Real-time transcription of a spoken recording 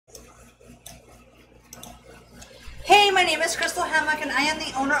my name is Crystal Hammock and I am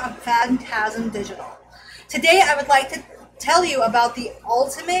the owner of Phantasm Digital. Today I would like to tell you about the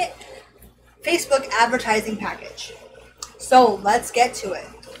ultimate Facebook advertising package. So let's get to it.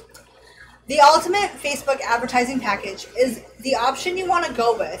 The ultimate Facebook advertising package is the option you want to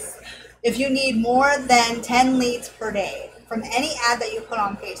go with if you need more than 10 leads per day from any ad that you put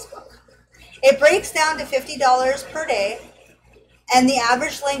on Facebook. It breaks down to $50 per day, and the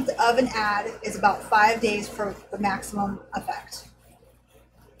average length of an ad is about 5 days for the maximum effect.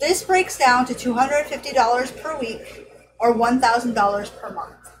 This breaks down to $250 per week or $1,000 per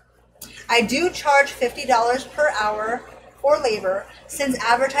month. I do charge $50 per hour for labor since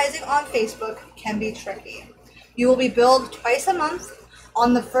advertising on Facebook can be tricky. You will be billed twice a month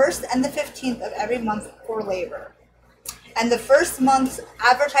on the 1st and the 15th of every month for labor. And the first month's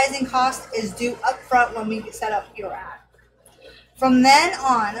advertising cost is due upfront when we set up your ad. From then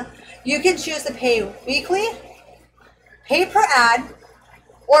on, you can choose to pay weekly, pay per ad,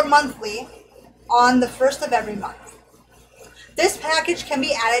 or monthly on the 1st of every month. This package can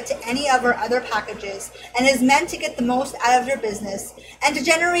be added to any of our other packages and is meant to get the most out of your business and to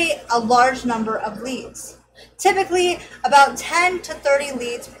generate a large number of leads. Typically, about 10 to 30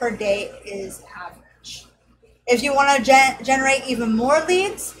 leads per day is average. If you want to generate even more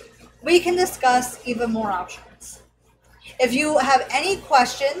leads, we can discuss even more options. If you have any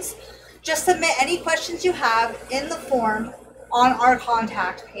questions, just submit any questions you have in the form on our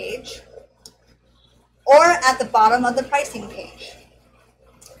contact page or at the bottom of the pricing page.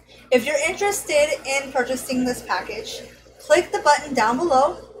 If you're interested in purchasing this package, click the button down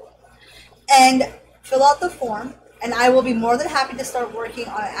below and fill out the form, and I will be more than happy to start working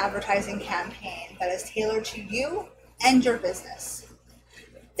on an advertising campaign that is tailored to you and your business.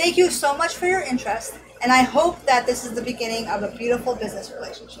 Thank you so much for your interest, and I hope that this is the beginning of a beautiful business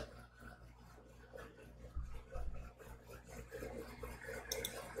relationship.